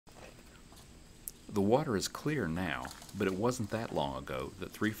The water is clear now, but it wasn't that long ago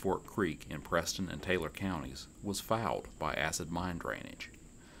that Three Fork Creek in Preston and Taylor counties was fouled by acid mine drainage.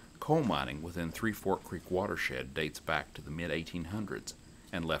 Coal mining within Three Fork Creek watershed dates back to the mid-1800s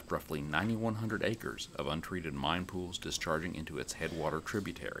and left roughly 9,100 acres of untreated mine pools discharging into its headwater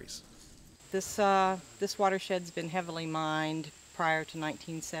tributaries. This watershed's been heavily mined prior to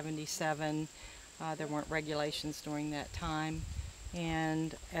 1977. There weren't regulations during that time,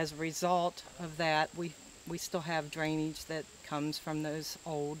 and as a result of that, we still have drainage that comes from those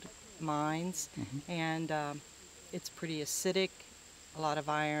old mines, and it's pretty acidic, a lot of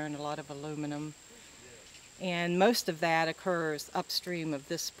iron, a lot of aluminum, and most of that occurs upstream of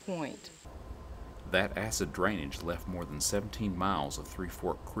this point. That acid drainage left more than 17 miles of Three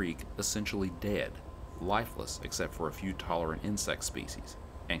Fork Creek essentially dead, lifeless except for a few tolerant insect species,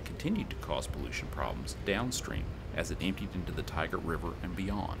 and continued to cause pollution problems downstream as it emptied into the Tigert River and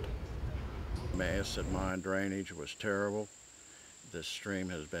beyond. The acid mine drainage was terrible. This stream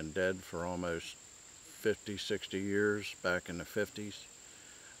has been dead for almost 50, 60 years, back in the 50s.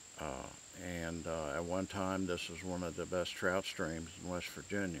 At one time, this was one of the best trout streams in West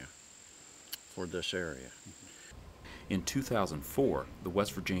Virginia for this area. In 2004, the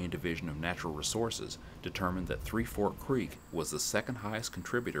West Virginia Division of Natural Resources determined that Three Fork Creek was the second highest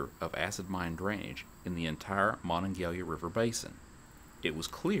contributor of acid mine drainage in the entire Monongalia River Basin. It was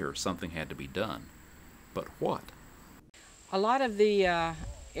clear something had to be done, but what? A lot of the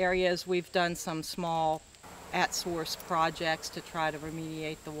areas we've done some small at-source projects to try to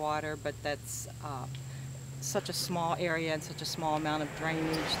remediate the water, but that's such a small area and such a small amount of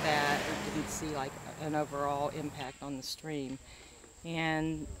drainage that it didn't see like an overall impact on the stream.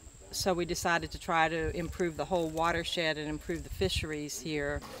 And so we decided to try to improve the whole watershed and improve the fisheries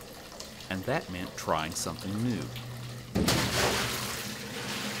here. And that meant trying something new.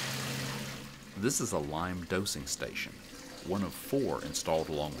 This is a lime dosing station, one of 4 installed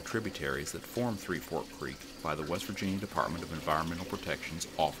along the tributaries that form Three Fork Creek by the West Virginia Department of Environmental Protection's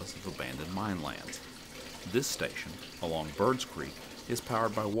Office of Abandoned Mine Lands. This station, along Birds Creek, is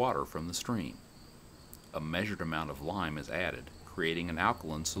powered by water from the stream. A measured amount of lime is added, creating an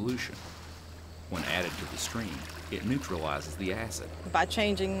alkaline solution. When added to the stream, it neutralizes the acid. By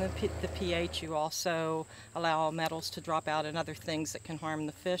changing the pH, you also allow metals to drop out and other things that can harm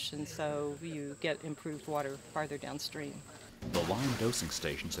the fish, and so you get improved water farther downstream. The lime dosing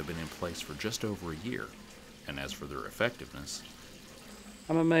stations have been in place for just over a year, and as for their effectiveness,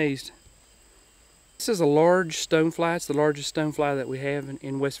 I'm amazed. This is a large stonefly. It's the largest stonefly that we have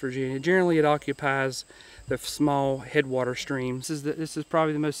in West Virginia. Generally, it occupies the small headwater streams. This is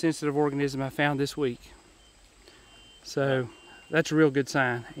probably the most sensitive organism I found this week. So that's a real good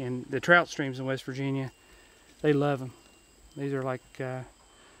sign. And the trout streams in West Virginia, they love them. These are like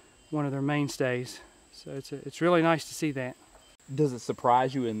one of their mainstays. So it's really nice to see that. Does it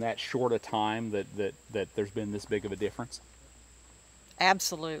surprise you in that short a time that there's been this big of a difference?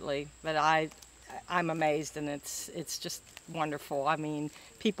 Absolutely, but I'm amazed, and it's just wonderful. I mean,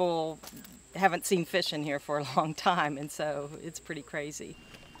 people haven't seen fish in here for a long time, and so it's pretty crazy.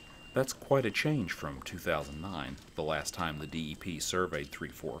 That's quite a change from 2009, the last time the DEP surveyed Three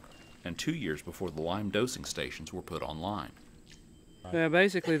Fork, and 2 years before the lime dosing stations were put online.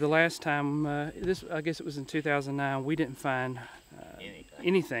 Basically, the last time, I guess it was in 2009, we didn't find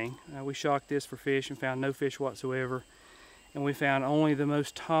anything. We shocked this for fish and found no fish whatsoever, and we found only the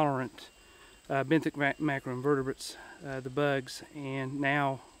most tolerant benthic macroinvertebrates, the bugs, and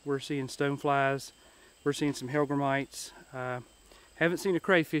now we're seeing stoneflies, we're seeing some hellgrammites. Haven't seen a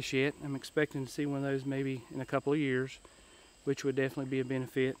crayfish yet. I'm expecting to see one of those maybe in a couple of years, which would definitely be a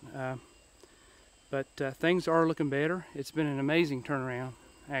benefit. But things are looking better. It's been an amazing turnaround,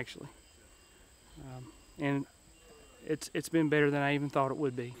 actually. And it's been better than I even thought it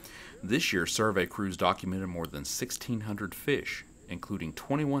would be. This year, survey crews documented more than 1,600 fish, including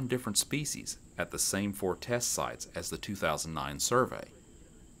 21 different species, at the same 4 test sites as the 2009 survey.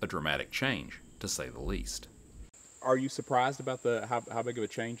 A dramatic change, to say the least. Are you surprised about how big of a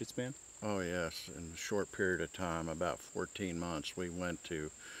change it's been? Oh yes, in a short period of time, about 14 months, we went to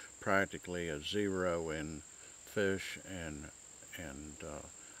practically a zero in fish and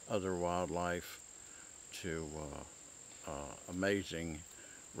other wildlife to amazing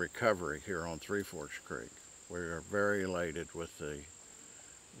recovery here on Three Forks Creek. We are very elated with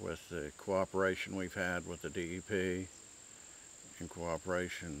the cooperation we've had with the DEP, in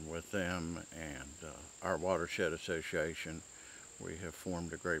cooperation with them and our Watershed Association. We have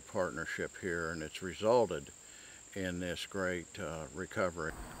formed a great partnership here, and it's resulted in this great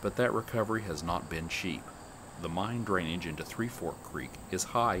recovery. But that recovery has not been cheap. The mine drainage into Three Fork Creek is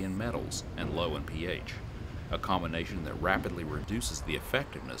high in metals and low in pH, a combination that rapidly reduces the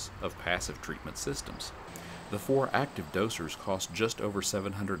effectiveness of passive treatment systems. The 4 active dosers cost just over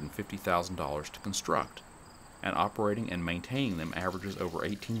 $750,000 to construct, and operating and maintaining them averages over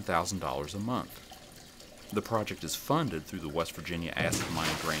 $18,000 a month. The project is funded through the West Virginia Acid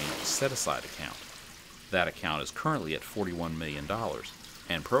Mine Drainage Set-Aside account. That account is currently at $41 million,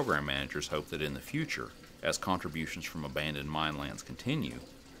 and program managers hope that in the future, as contributions from abandoned mine lands continue,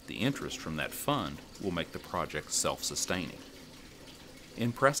 the interest from that fund will make the project self-sustaining.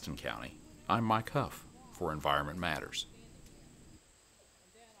 In Preston County, I'm Mike Huff for Environment Matters.